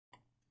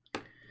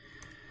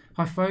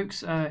Hi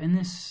folks, in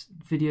this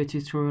video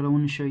tutorial I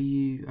want to show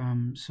you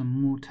some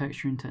more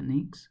texturing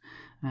techniques,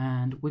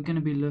 and we're going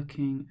to be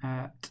looking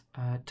at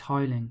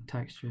tiling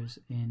textures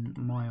in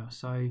Maya.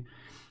 So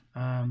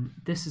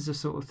this is the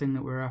sort of thing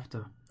that we're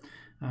after.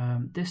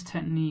 This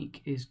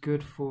technique is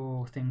good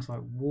for things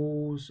like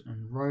walls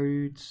and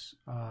roads,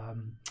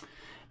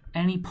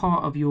 any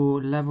part of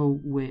your level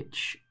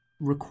which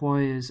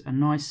requires a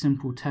nice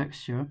simple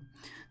texture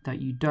that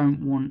you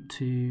don't want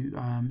to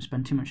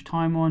spend too much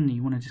time on.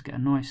 You want to just get a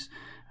nice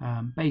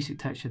basic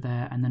texture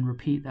there and then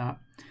repeat that,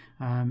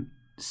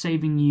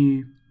 saving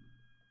you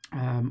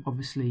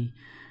obviously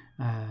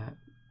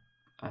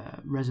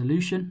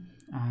resolution,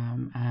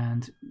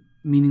 and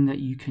meaning that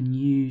you can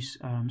use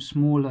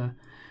smaller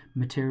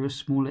materials,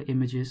 smaller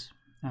images,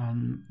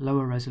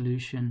 lower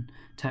resolution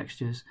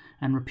textures,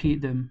 and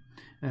repeat them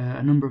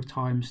a number of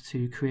times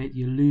to create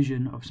the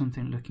illusion of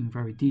something looking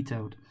very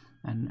detailed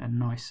and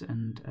nice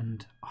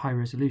and high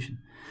resolution.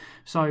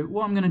 So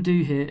what I'm going to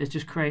do here is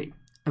just create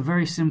a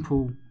very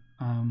simple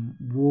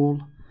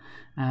wall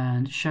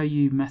and show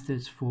you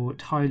methods for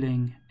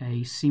tiling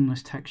a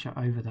seamless texture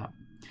over that.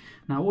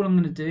 Now all I'm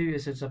going to do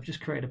is, as I've just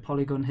created a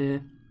polygon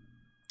here,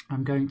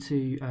 I'm going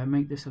to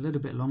make this a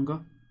little bit longer,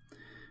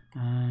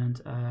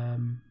 and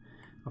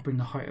I'll bring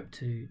the height up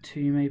to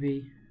 2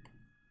 maybe.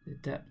 The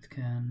depth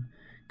can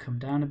come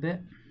down a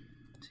bit,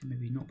 so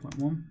maybe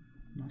 0.1,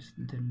 nice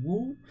and thin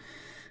wall.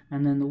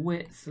 And then the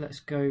width,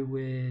 let's go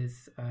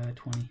with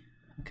 20.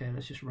 Okay,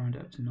 let's just round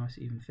it up to nice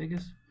even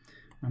figures.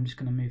 I'm just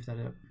going to move that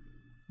up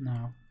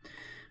now.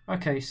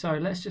 Okay, so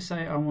let's just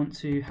say I want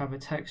to have a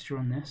texture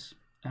on this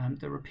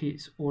that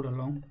repeats all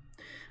along.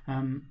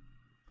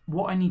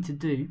 What I need to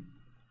do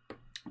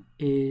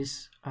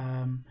is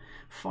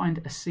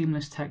find a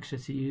seamless texture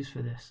to use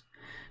for this.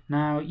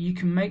 Now you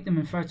can make them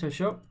in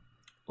Photoshop,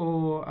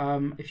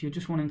 or if you're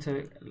just wanting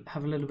to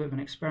have a little bit of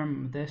an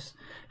experiment with this,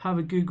 have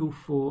a Google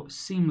for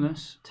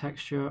seamless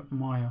texture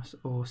Maya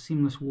or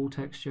seamless wall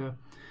texture,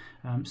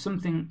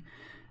 something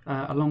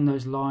along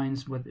those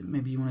lines. Whether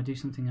maybe you want to do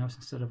something else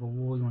instead of a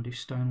wall, you want to do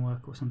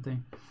stonework or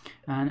something,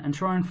 and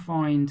try and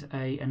find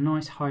a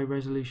nice high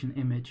resolution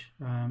image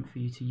for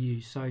you to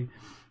use. So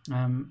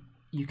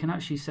you can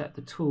actually set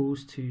the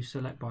tools to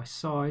select by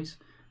size,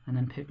 and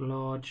then pick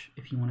large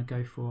if you want to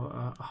go for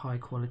a high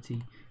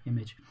quality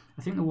image.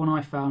 I think the one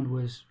I found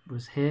was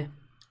here,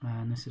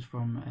 and this is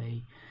from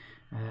a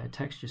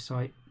texture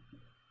site.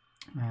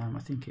 I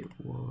think it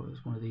was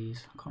one of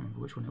these, I can't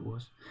remember which one it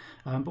was,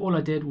 but all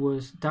I did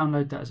was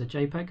download that as a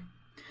JPEG,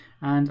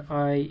 and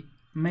I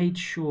made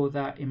sure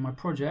that in my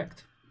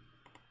project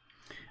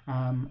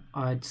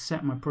I'd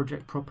set my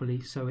project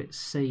properly so it's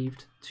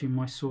saved to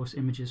my source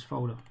images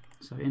folder.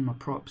 So in my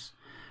props,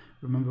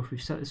 remember, if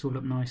we've set this all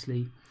up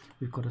nicely,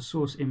 we've got a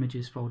source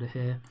images folder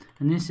here,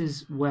 and this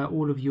is where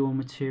all of your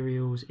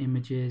materials,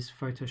 images,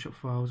 Photoshop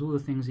files, all the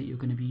things that you're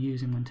going to be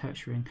using when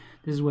texturing,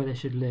 this is where they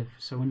should live.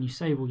 So when you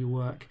save all your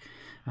work,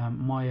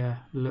 Maya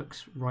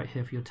looks right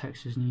here for your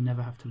textures and you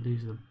never have to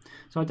lose them.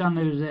 So I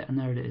downloaded it, and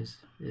there it is.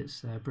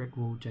 It's a brick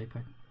wall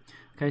JPEG.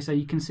 Okay, so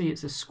you can see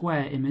it's a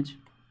square image,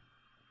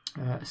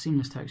 a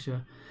seamless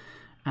texture,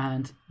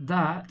 and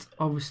that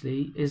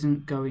obviously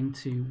isn't going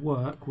to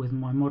work with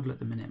my model at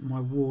the minute.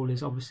 My wall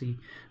is obviously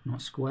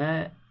not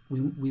square.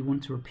 We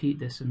want to repeat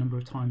this a number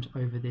of times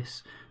over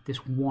this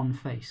one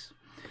face.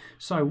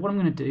 So what I'm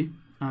going to do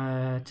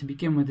to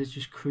begin with is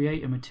just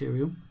create a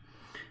material,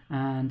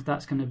 and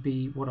that's going to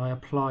be what I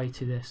apply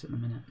to this at the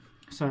minute.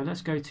 So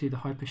let's go to the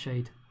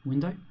Hypershade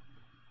window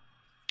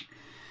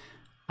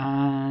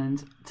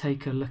and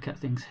take a look at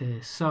things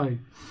here. So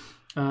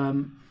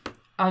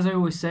as I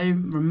always say,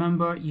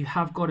 remember, you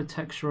have got a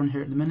texture on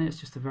here at the minute. It's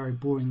just a very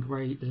boring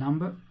grey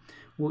Lambert.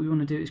 What we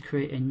want to do is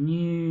create a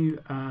new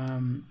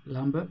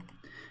Lambert.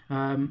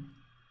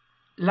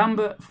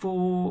 Lambert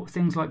for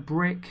things like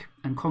brick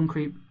and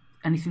concrete,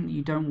 anything that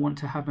you don't want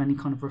to have any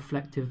kind of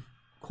reflective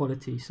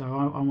quality. So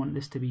I want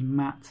this to be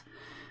matte,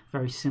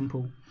 very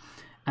simple.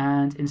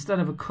 And instead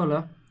of a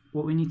colour,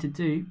 what we need to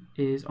do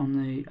is on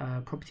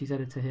the properties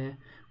editor here,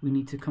 we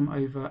need to come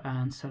over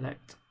and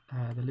select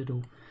the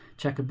little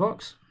checkered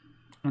box.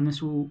 And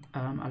this will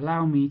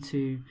allow me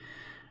to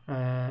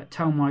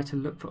tell Maya to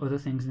look for other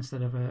things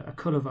instead of a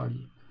colour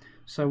value.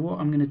 So what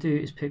I'm going to do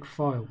is pick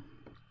File.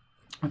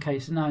 Okay,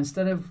 so now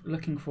instead of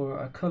looking for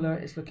a colour,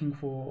 it's looking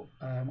for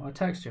our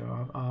texture,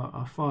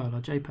 our file,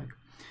 our JPEG.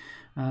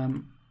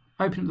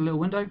 Open the little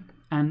window,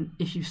 and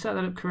if you've set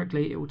that up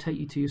correctly, it will take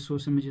you to your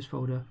source images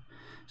folder,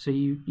 so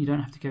you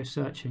don't have to go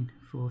searching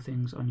for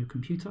things on your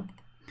computer.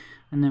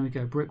 And there we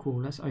go, brick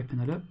wall. Let's open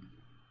that up.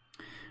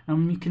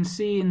 You can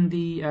see in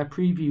the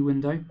preview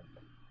window,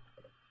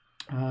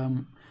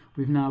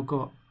 we've now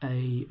got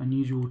a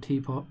unusual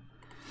teapot.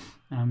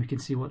 We can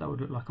see what that would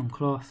look like on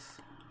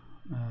cloth,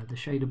 the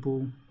shader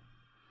ball,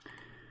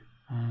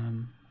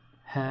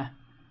 hair,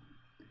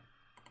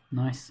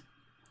 nice.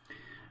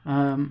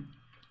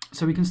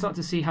 So we can start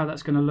to see how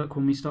that's going to look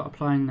when we start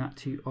applying that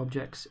to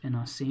objects in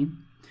our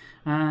scene.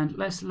 And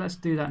let's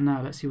do that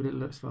now. Let's see what it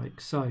looks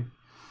like. So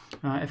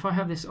if I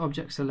have this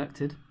object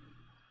selected,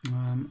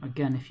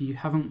 Again, if you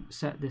haven't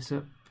set this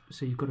up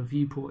so you've got a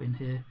viewport in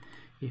here,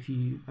 if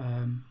you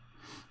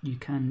you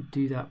can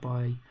do that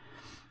by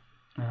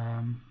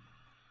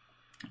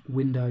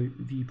window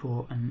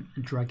viewport and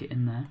drag it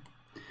in there,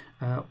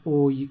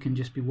 or you can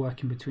just be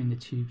working between the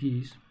two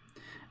views.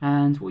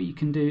 And what you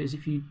can do is,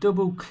 if you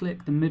double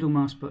click the middle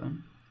mouse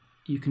button,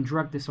 you can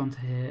drag this onto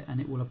here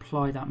and it will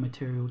apply that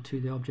material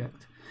to the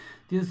object.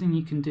 The other thing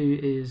you can do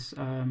is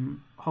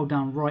hold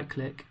down right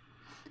click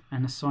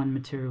and assign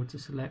material to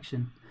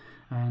selection,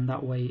 and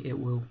that way it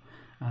will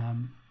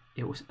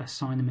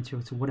assign the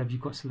material to whatever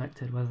you've got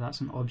selected, whether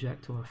that's an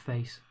object or a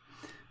face.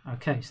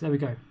 Okay, so there we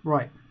go.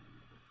 Right,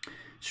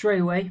 straight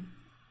away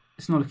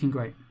it's not looking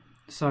great,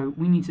 so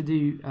we need to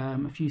do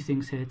a few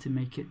things here to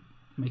make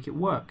it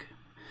work.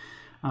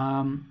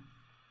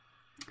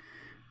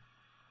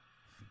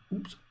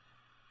 Oops.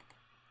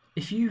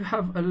 If you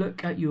have a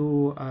look at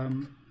your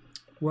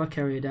work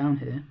area down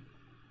here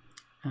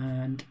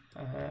and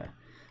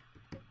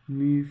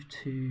move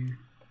to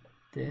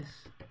this,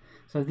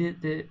 so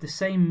the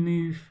same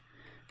move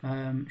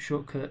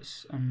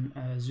shortcuts and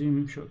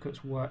zoom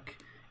shortcuts work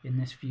in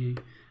this view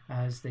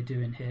as they do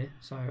in here.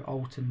 So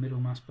Alt and middle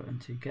mouse button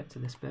to get to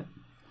this bit,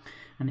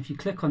 and if you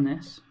click on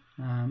this,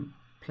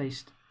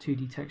 placed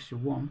 2D texture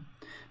 1,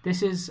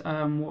 this is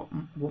what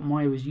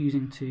Maya was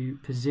using to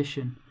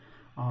position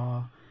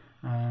our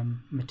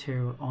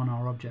material on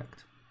our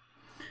object.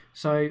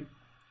 So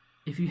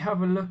if you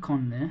have a look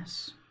on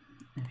this,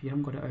 if you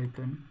haven't got it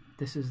open,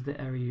 this is the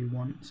area you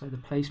want, so the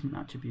placement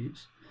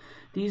attributes.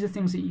 These are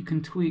things that you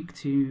can tweak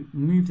to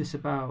move this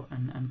about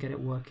and get it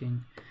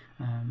working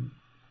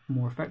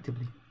more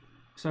effectively.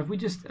 So if we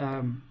just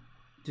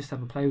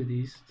have a play with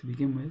these to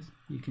begin with,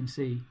 you can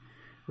see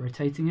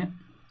rotating it.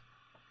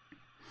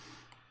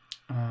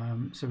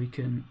 So we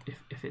can,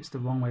 if it's the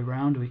wrong way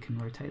round, we can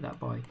rotate that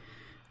by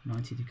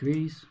 90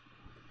 degrees,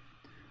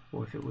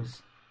 or if it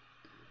was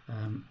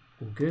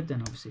all good,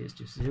 then obviously it's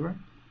just 0.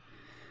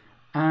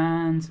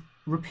 And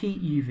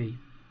repeat UV.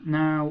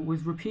 Now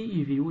with repeat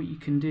UV, what you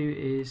can do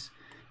is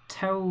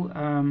tell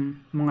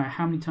Maya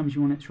how many times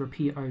you want it to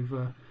repeat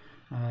over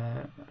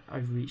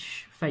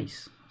each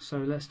face. So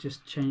let's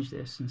just change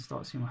this and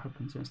start seeing what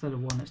happens. So instead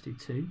of 1, let's do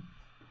 2.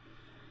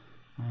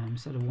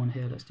 Instead of 1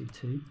 here, let's do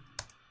 2.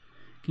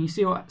 Can you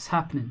see what's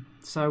happening?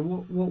 So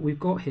what we've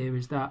got here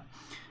is that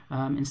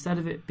instead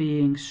of it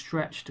being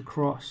stretched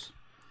across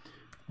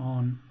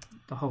on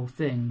the whole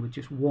thing with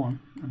just 1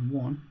 and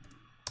 1,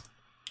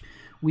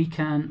 we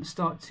can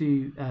start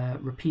to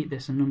repeat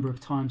this a number of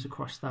times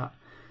across that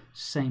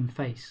same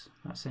face,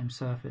 that same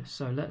surface.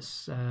 So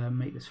let's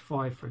make this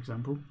 5, for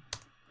example,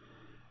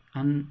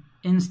 and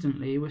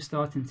instantly we're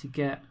starting to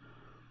get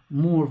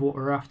more of what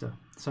we're after.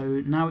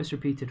 So now it's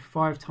repeated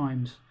 5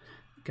 times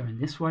going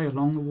this way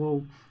along the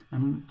wall,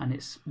 and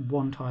it's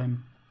 1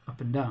 time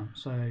up and down.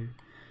 So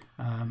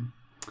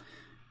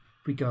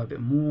if we go a bit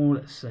more,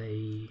 let's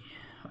say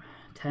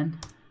 10,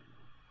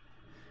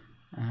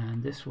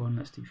 and this one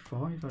let's do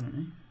 5, I don't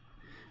know,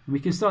 and we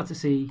can start to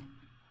see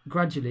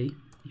gradually,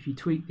 if you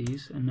tweak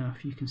these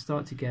enough, you can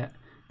start to get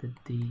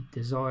the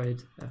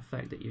desired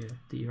effect that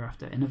you're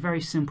after in a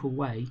very simple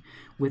way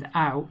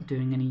without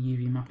doing any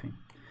UV mapping,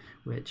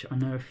 which I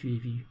know a few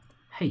of you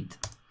hate.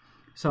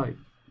 So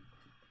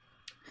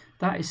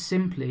that is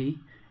simply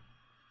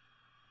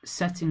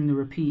setting the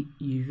repeat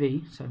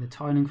UV, so the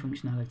tiling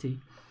functionality,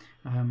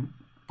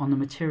 on the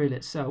material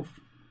itself,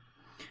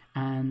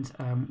 and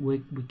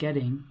we're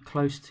getting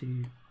close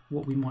to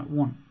what we might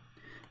want.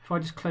 If I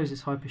just close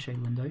this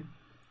Hypershade window,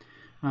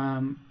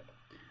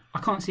 I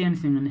can't see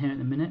anything in here at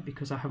the minute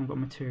because I haven't got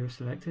material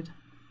selected.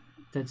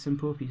 Dead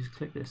simple. If you just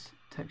click this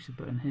texture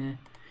button here,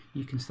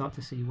 you can start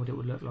to see what it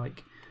would look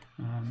like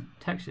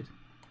textured.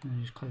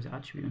 And just close the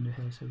attribute window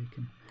here so we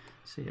can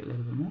see it a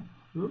little bit more.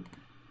 Whoop.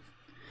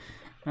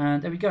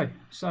 And there we go.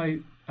 So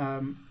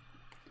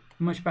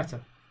much better.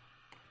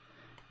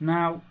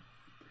 Now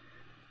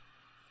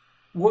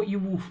what you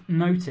will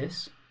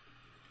notice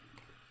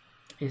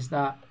is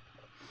that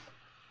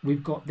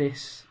we've got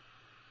this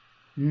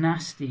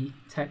nasty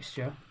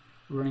texture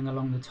running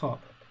along the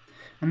top,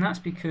 and that's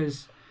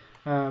because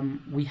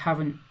we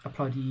haven't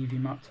applied a UV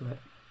map to it.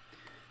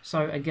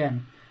 So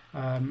again,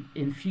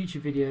 in future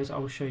videos I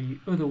will show you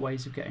other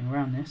ways of getting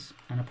around this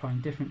and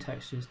applying different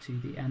textures to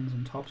the ends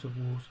and tops of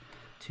walls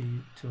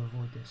to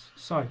avoid this.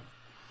 So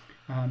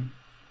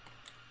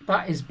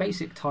that is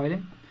basic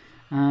tiling,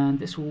 and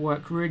this will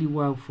work really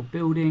well for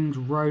buildings,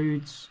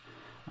 roads,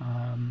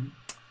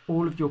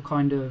 all of your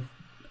kind of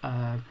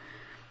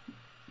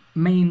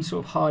main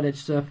sort of hard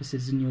edge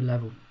surfaces in your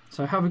level.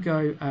 So have a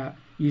go at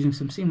using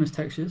some seamless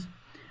textures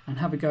and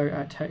have a go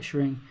at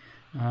texturing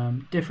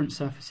different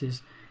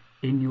surfaces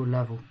in your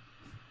level.